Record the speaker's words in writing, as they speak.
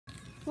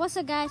What's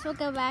up, guys?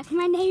 Welcome back.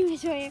 My name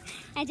is Roy,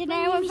 and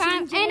today I'm in with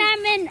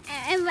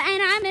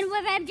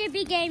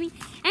MJB Gaming,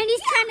 and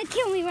he's trying to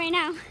kill me right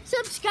now.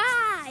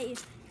 Subscribe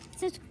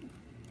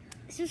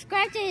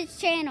Subscribe to his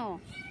channel.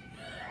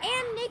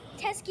 and Nick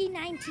Teskey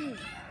 19.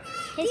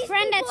 His These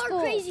friend at people school.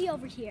 are crazy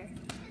over here.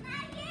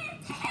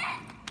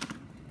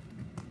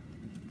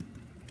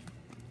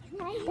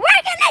 We're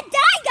gonna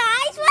die,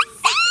 guys.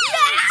 What's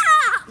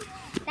that? Yeah!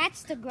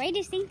 That's the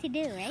greatest thing to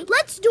do, right?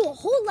 Let's do a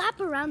whole lap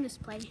around this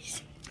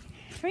place.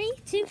 3,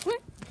 2, 1.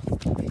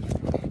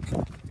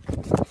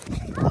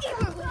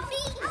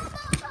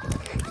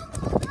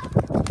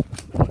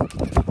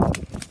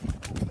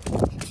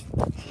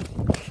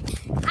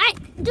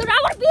 Dude, I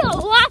would be a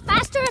lot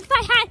faster if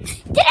I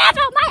didn't have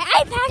my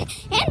iPad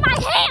in my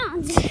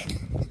hands.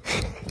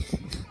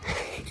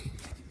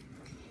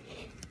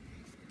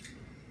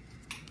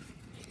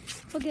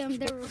 Look at them,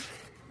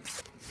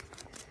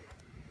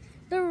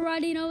 they're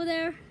running over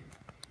there.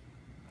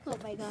 Oh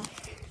my god.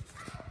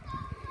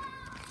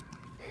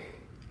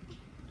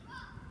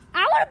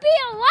 I want to be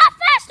a lot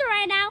faster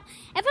right now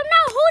if I'm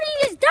not holding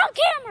this dumb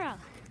camera.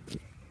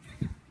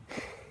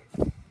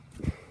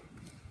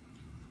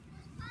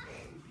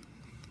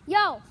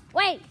 Yo,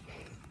 wait,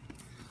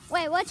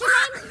 what's your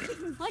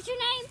name? What's your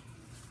name?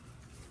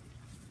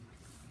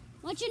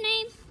 What's your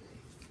name?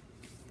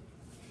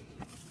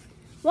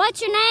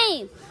 What's your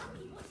name?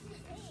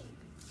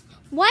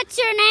 What's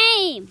your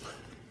name?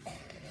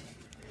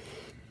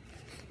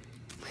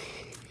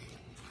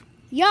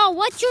 Yo,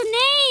 what's your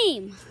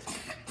name?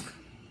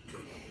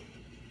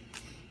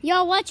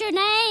 Yo, what's your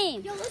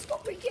name? Yo, let's go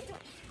break it.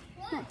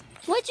 What?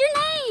 What's your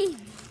name?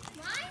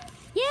 Mine?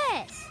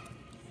 Yes.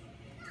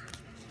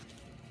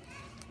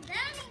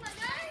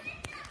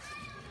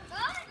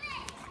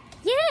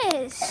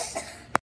 Yes.